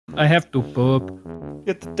I have to poop. You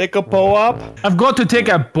have to take a po up? I've got to take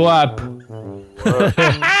a poop.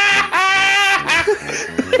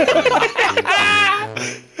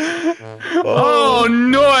 Oh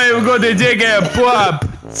no, I'm going to take a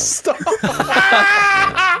poop. Stop.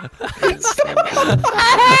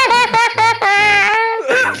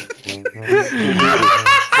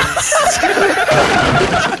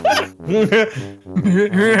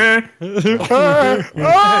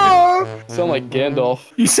 Sound like Gandalf.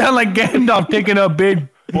 You sound like Gandalf taking a big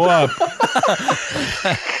poop.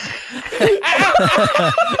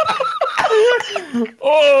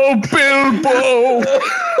 Oh, Bilbo!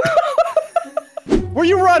 Where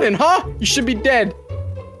you running, huh? You should be dead.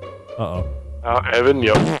 Uh-oh. Evan,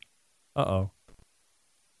 yep. Uh-oh.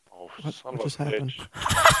 Oh, What just happened?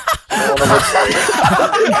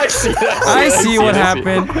 I see that. I see what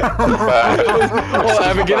happened. Well,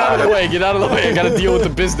 Evan, get out of the way. Get out of the way. I gotta deal with the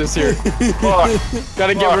business here.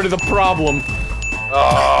 Gotta get rid of the problem.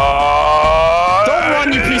 Don't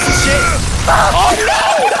run, you piece of shit. Oh no!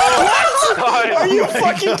 What? Are you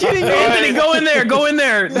fucking kidding me? Anthony, go in there. Go in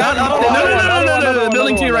there. No. The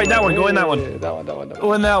building to your right. That one. Go in that one. That one.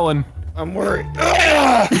 Go in that one. I'm worried.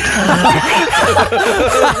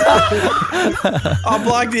 I'll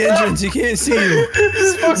block the entrance. He can't see you.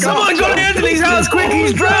 Someone go to Anthony's house quick.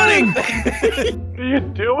 He's drowning. What are you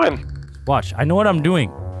doing? Watch, I know what I'm doing.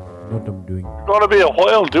 You're gonna be a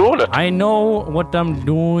whale doing it. I know what I'm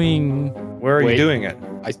doing. Where are Wait. you doing it?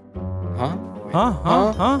 Huh?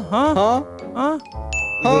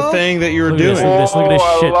 The thing that you were Look at doing. this, look at this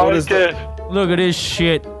shit. What is it? Look at this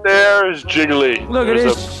shit. There's Jiggly. Look at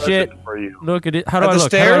There's this a shit. present for you. Look at it. How do At I the look?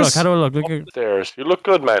 stairs? How do I look? Look at Stairs. You look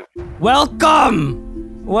good, man.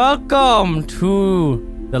 Welcome! Welcome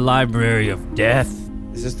to the Library of Death.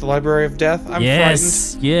 Is this the Library of Death? I'm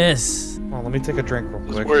Yes. frightened. Oh, let me take a drink real This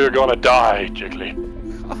is quick. where you're gonna die, Jiggly.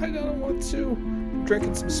 I don't want to. I'm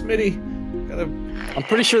drinking some Smitty. Gotta... I'm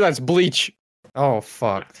pretty sure that's bleach. Oh,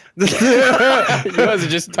 fuck. You guys are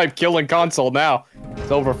just type kill in console now.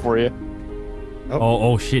 It's over for you.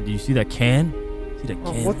 Oh shit, do you see that can? See that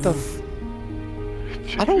Oh, can? what the f...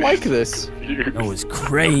 I don't like this. That was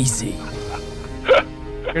crazy.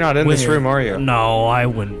 You're not in this room, are you? No, I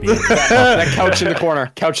wouldn't be. That couch in the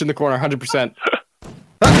corner. Couch in the corner, 100%.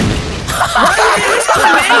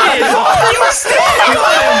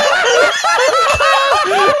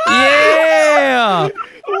 Yeah!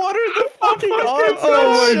 What are the fucking odds?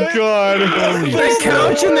 Oh my god. The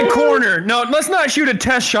couch in the corner. No, let's not shoot a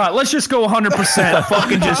test shot. Let's just go 100%.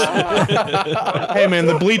 Fucking just. Hey man,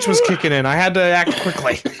 the bleach was kicking in. I had to act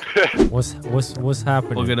quickly. What's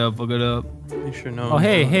happening? Look it up. Look it up. You sure know. Oh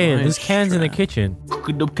hey, there's cans in the kitchen.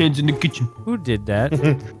 Cooking up cans in the kitchen. Who did that?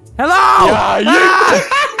 Hello!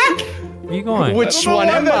 Where you going? Which one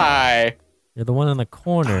am I? You're the one in the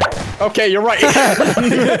corner. Okay, you're right.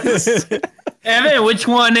 Evan, which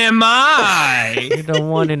one am I? You're the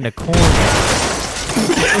one in the corner.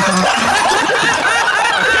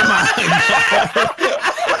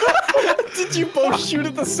 Did you both shoot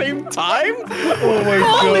at the same time? Oh my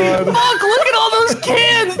Holy god. fuck! Look at all those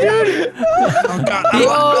cans, dude. Oh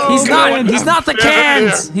god. He's not the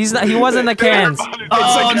cans. He wasn't the cans.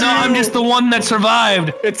 Oh no, I'm just the one that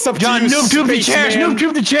survived. It's up John, to you, noob tube the chairs. spaceman. Noob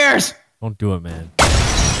tube the chairs. Don't do it, man.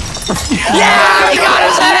 Yeah, we got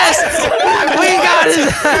his ass. We got his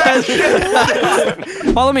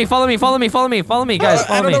ass. Follow me, guys. I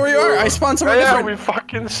Follow don't know me. where you are. I spawned somewhere Yeah, different. we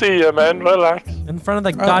fucking see you, man. Relax. In front of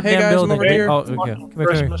the hey goddamn guys, I'm building. over here. Oh, okay. Come here.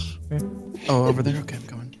 Christmas. Oh, over there? Okay, I'm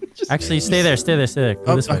going. Actually, stay there.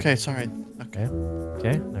 Go this way. Okay, sorry. Okay.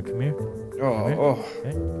 Okay, now come here. Oh.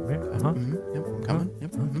 Okay, come here. Yep, I'm coming.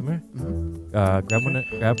 Yep. Come here. Grab one.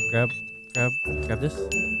 Grab this.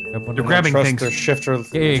 Grab one. You're grabbing Trust things. their shifter.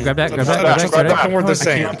 Yeah, grab that. Grab Grab that. that. Come worth the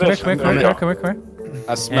same. Come here.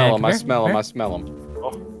 I smell him. come I here, smell come him. here. I smell him.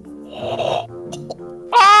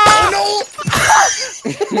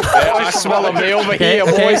 I smell him. They over here,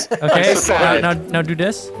 boys. Okay. Sorry. Now do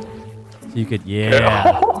this. So you could.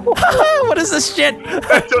 Yeah. What is this shit?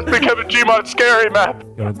 That just became a Gmod scary map.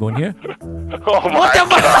 You wanna go in here? Oh my What the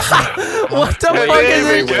fuck? What the Hey, fuck is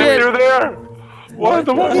David, this get shit? you there? What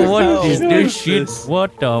the fuck? What is hell this is shit? this?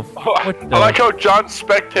 What the? I like how John's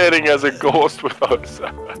spectating as a ghost with us.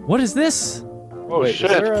 What is this? Oh Wait, is shit!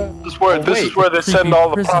 there a- This is where Oh, this wait, is where they creepy send all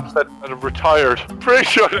the prison. props that have retired. Pretty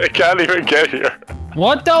sure they can't even get here.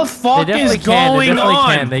 What the They fuck definitely is can. They going definitely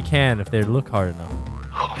on? can. They can if they look hard enough.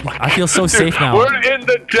 Oh my I feel so Dude, safe now. We're in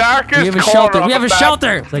the darkest We have a corner shelter. of We have the a map.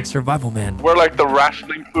 shelter. It's like survival, man. We're like the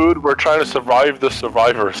rationing food. We're trying to survive the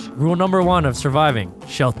survivors. Rule number 1 of surviving: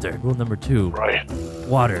 shelter. Rule number 2: Right.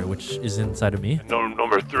 water, which is inside of me. No,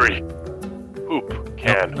 number 3. poop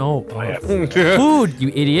can. No. Food, you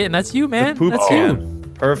idiot. And that's you, man. Poop That's can. you.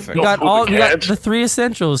 Perfect. We got poop we got cans. the 3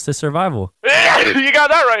 essentials to survival. You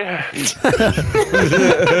got that right.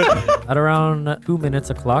 At around 2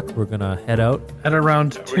 minutes o'clock, we're gonna head out. At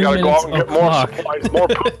around We 2 gotta go minutes out and get more o'clock. supplies, more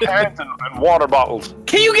poop cans and water bottles.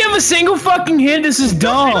 Can you give a single fucking hint? This is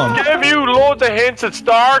dumb. Give you loads of hints. It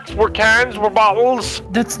starts. We're cans. We're bottles.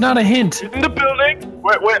 That's not a hint. In the building.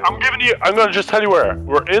 Wait. I'm gonna just tell you where.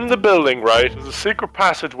 We're in the building, right? There's a secret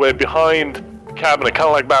passageway behind the cabinet, kind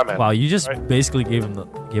of like Batman. Wow, you just basically gave away the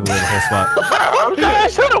whole spot. I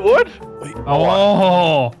said it would.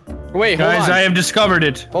 Oh, Wait, hold guys, on. I have discovered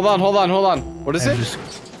it. Hold on. What is it?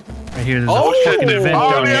 Right here, there's Oh, a fucking vent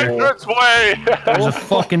Oh, down the here. entrance way. There's a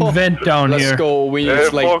fucking vent down Let's here. go. We Yeah,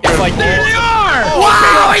 it's like fucking- There they are!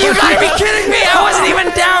 Wow, you gotta be kidding me! I wasn't even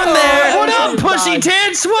down there! What up, pussy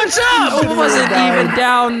tits? What's up? I wasn't even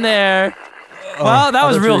down there. Well, that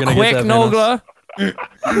was thought you were real gonna quick, get that, Vanos. Nogla. Alright,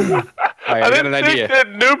 I I got didn't an think idea. that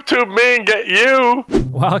noob tube me and get you.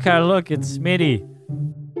 Wildcat, look, it's Smitty.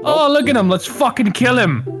 Oh, look at him. Let's fucll kill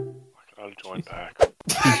him. I'll join back.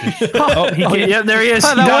 Oh, he can't. Yeah, there he is. Oh,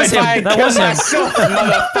 He that died. was him. That was him.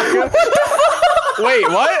 Wait,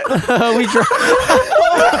 what? We dropped.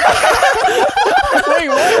 Wait,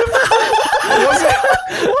 what? Was it?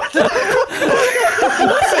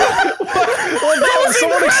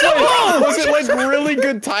 Someone explain. Was it like really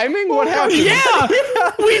good timing? What happened? Yeah,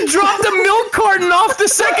 we dropped a milk carton off the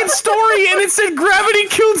second story, and it said gravity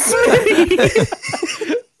killed Smitty.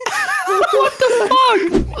 What the fuck?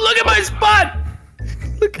 Look at my spot.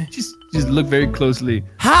 Look, just look very closely.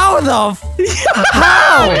 How the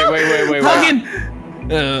How? Wait. Fucking.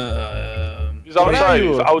 He's outside.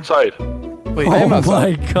 He's outside. Wait, Oh my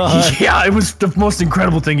god. Yeah, it was the most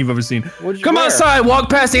incredible thing you've ever seen. Come where? outside, walk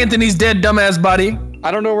past Anthony's dead dumbass body.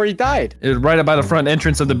 I don't know where he died. It was right by the front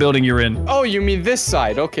entrance of the building you're in. Oh, you mean this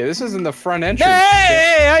side? Okay, this isn't the front entrance.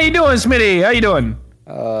 Hey, how you doing, Smitty? How you doing?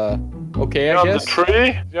 Okay, Is he I on guess. the tree?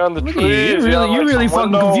 Is he on the Look at tree? you. Is he on, You're like, really some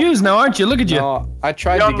fucking window? confused now, aren't you? Look at you. No, I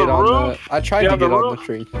tried Is to he on get the on roof? the. I tried Is he to on the get on the roof?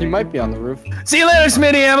 tree. He might be on the roof. See you later,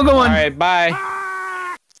 Smitty. Have a good All one. right, bye.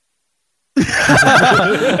 Agreed.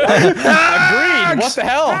 What the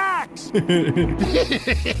hell?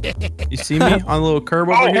 You see me on a little curb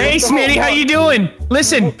over here? Hey, Smitty, how you doing?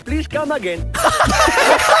 Listen. Please come again.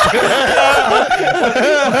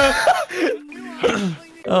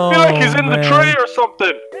 Oh, I feel like he's in the man. tree or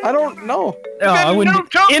something. I don't know. Oh, I wouldn't. Noob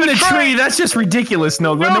tube In the the tree. tree. That's just ridiculous,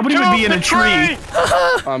 Nogla. Nobody would be in a tree.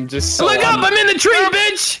 I'm just so. Look up. I'm in the tree,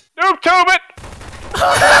 bitch. Noob tube it.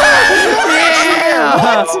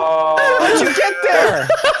 How'd you get there?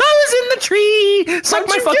 I was in the tree. Suck How'd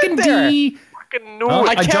my you fucking get there? D. Fucking knew Oh, it.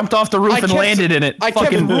 I kept- jumped off the roof and landed in it. I kept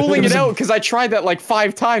Fucking- ruling it was a- out because I tried that like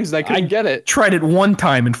 5 times and I couldn't get it. Tried it one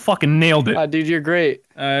time and fucking nailed it. Dude, you're great.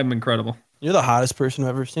 I'm incredible. You're the hottest person I've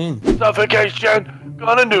ever seen. Suffocation.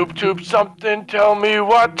 Gonna noob tube something. Tell me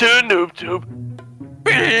what to noob tube.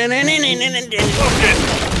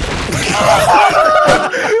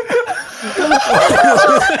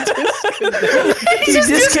 He's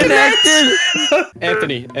disconnected.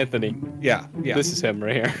 Anthony. Yeah. This is him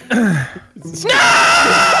right here.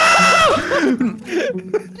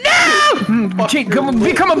 Come on,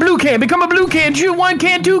 become a blue can. Become a blue can. Shoot 1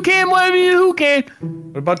 can, 2 can, who can?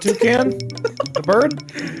 What about Toucan? The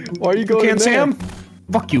bird? Why are you going in Toucan there? Sam?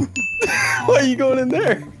 Fuck you. Why are you going in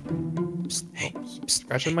there?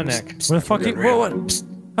 Scratching my neck. Where the fuck? What?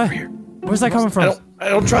 Hey, where's that coming from? I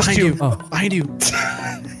don't trust you. Oh. Behind you.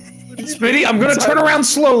 Smitty, I'm gonna turn around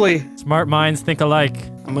slowly. Smart minds think alike.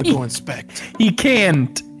 I'm gonna go inspect. He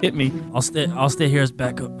can't hit me. I'll stay here as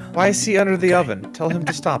backup. Why is he under the oven? Tell him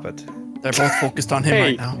to stop it. They're both focused on him Hey.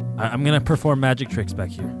 right now. I'm gonna perform magic tricks back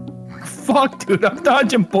here. Fuck, dude. I'm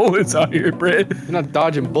dodging bullets out here, Brett. You're not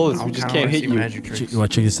dodging bullets. We just can't hit you. Magic tricks. Check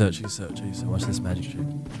this out. Check this out. Watch this magic trick.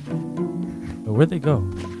 Oh, where'd they go?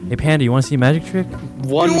 Hey, Panda, you want to see a magic trick?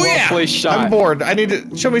 One well-placed shot. I'm bored. I need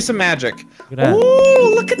to show me some magic. Look at that.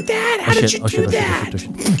 Ooh, look at that. How did you do shit, that? oh,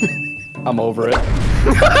 shit. I'm over it.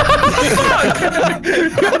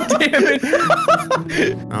 Damn it.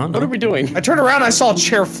 I don't What are know. we doing? I turned around, I saw a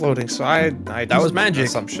chair floating, so I That was just made an magic.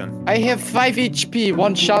 assumption. I have 5 HP,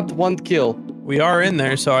 1 shot, 1 kill. We are in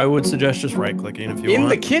there, so I would suggest just right-clicking if you In the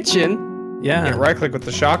want. kitchen? Yeah. Yeah, right click with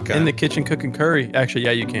the shotgun. In the kitchen cooking curry. Actually,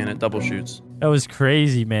 yeah, you can. It double shoots. That was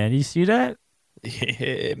crazy, man. You see that?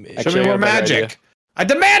 Yeah, man. Show Actually, me I more got a better magic. idea. I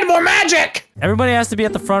demand more magic. Everybody has to be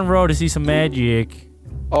at the front row to see some magic.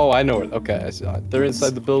 Oh, I know it. Okay, I saw it. They're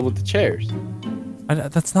inside the building with the chairs.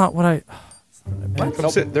 That's not what I. Nope,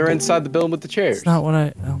 they're inside the building with the chairs. It's not what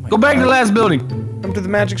I. Oh my Go back to the last building. Come to the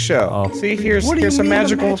magic show. Oh. See, here's What do you some mean,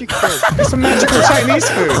 magical, magic show? here's some magical Chinese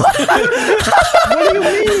food. What do you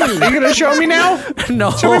mean? Are you gonna show me now?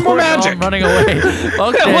 No, Show me more no, magic. I'm running away.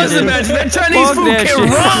 Fuck That was the shit. magic. That Chinese Fuck food that can shit.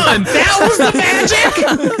 run. That was the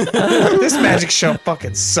magic. This magic show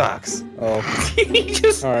fucking sucks. Oh, He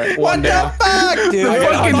just all right. What One the down. fuck, dude? I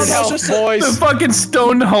got fucking 100 health, boys. the fucking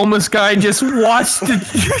stoned homeless guy just watched the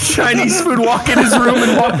Chinese food walk in his room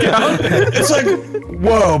and walk out. It's like,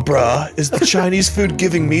 whoa, bruh, is the Chinese food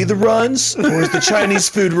giving me the runs, or is the Chinese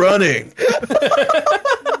food running?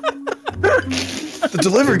 The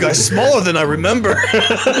delivery guy's smaller than I remember.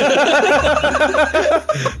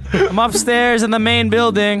 I'm upstairs in the main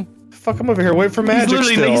building. Fuck, I'm over here waiting for magic He's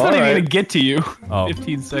still. not even Alright. gonna get to you. Oh.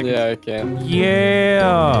 15 seconds. Yeah, I can.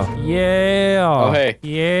 Yeah. Yeah. Oh, hey.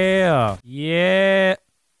 Yeah. Yeah.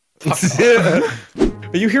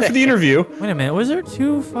 Are you here for the interview? Wait a minute. Was there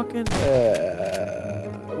two fucking?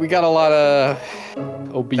 We got a lot of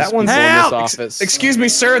obese That people one's in this out. office. Excuse me,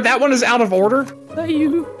 sir. That one is out of order. That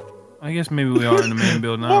you? I guess maybe we are in the main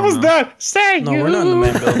building. What was that? Say No, we're not in the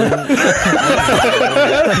main building.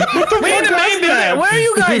 We in the main building. Where are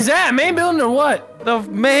you guys at? Main building or what? The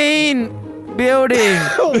main building.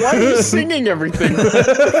 Why are you singing everything?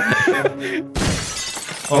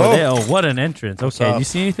 Oh, what an entrance. Okay, up? do you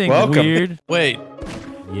see anything Welcome. weird? Wait,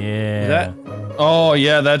 Yeah. that Oh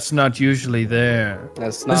yeah, that's not usually there.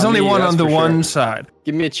 That's not There's only me, one that's on the for one sure. side.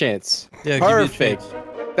 Give me a chance. Yeah, give me a Perfect. chance.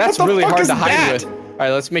 That's What the really fuck hard is to hide that? with. All right,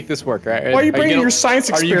 let's make this work. All right. Why are you bringing gonna- your science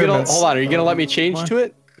Are you gonna experiments? hold on? Are you gonna let me change Why? to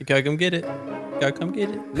it? You gotta come get it. Gotta come get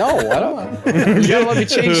it. No, I don't. You gotta let me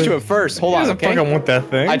change to it first. Hold He on, doesn't okay? fucking want that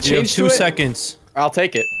thing. I You have changed 2 to it. seconds. I'll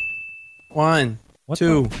take it. 1, What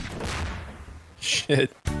 2. Shit.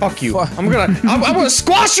 Fuck you. I'm gonna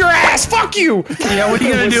squash your ass. Fuck you. Yeah, what are you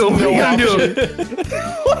gonna do? What are you gonna do?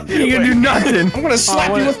 You gonna do nothing. I'm gonna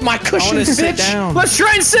slap you with my I cushion, wanna sit bitch. down. Let's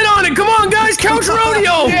try and sit on it. Come on, guys. Couch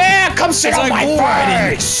rodeo. Yeah, come sit on like my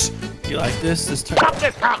boring. face. You like this?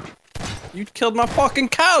 You killed my fucking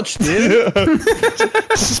couch, dude.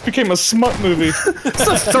 This just became a smut movie. It's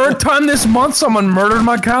the third time this month someone murdered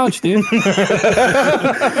my couch, dude.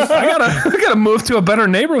 I gotta move to a better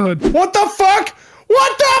neighborhood. What the fuck?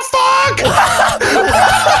 What the fuck?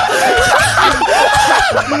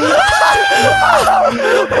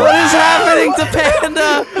 What is happening to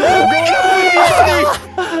Panda?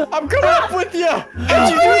 I'm coming up with you. How'd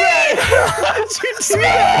you do that? How'd you do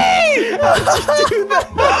that? How'd you do that?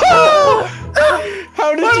 How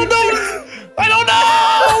did you do that? I don't know.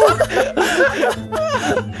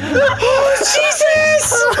 Oh, Jesus!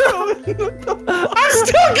 I'm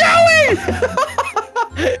still going.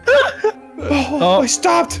 Oh, I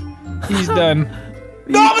stopped. He's done.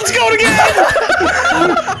 No, it's going again.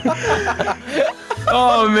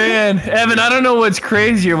 Oh man, Evan, I don't know what's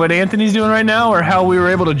crazier, what Anthony's doing right now, or how we were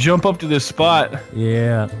able to jump up to this spot.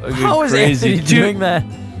 Yeah. Fucking How is crazy. Anthony doing that?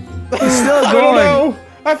 He's still I don't going. know.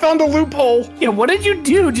 I found a loophole. Yeah, what did you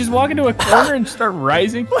do? Just walk into a corner and start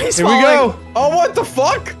rising? He's Here we falling. go. Oh, what the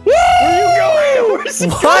fuck? Where are you going? Where's he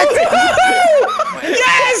What?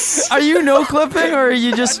 Yes. Are you no clipping or are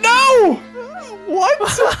you just? No. What?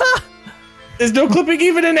 Is no clipping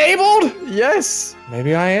even enabled? Yes.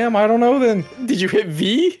 Maybe I am. I don't know then. Did you hit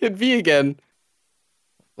V? Hit V again.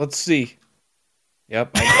 Let's see.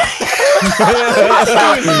 Yep.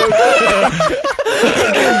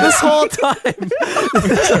 This whole time.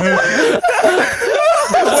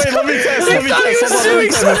 Wait, let me test. Let me test.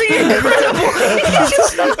 doing something incredible.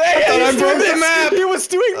 I broke the map. He was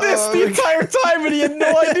doing this the entire time, and he had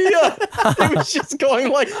no idea. He was just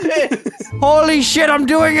going like this. Holy shit! I'm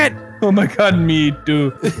doing it. Oh my god, me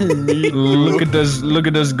too. Look at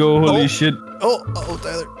us go, holy shit. Oh,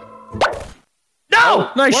 Tyler. No!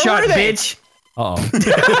 Nice Where shot, were they? bitch. Uh oh. All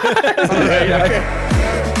right, okay.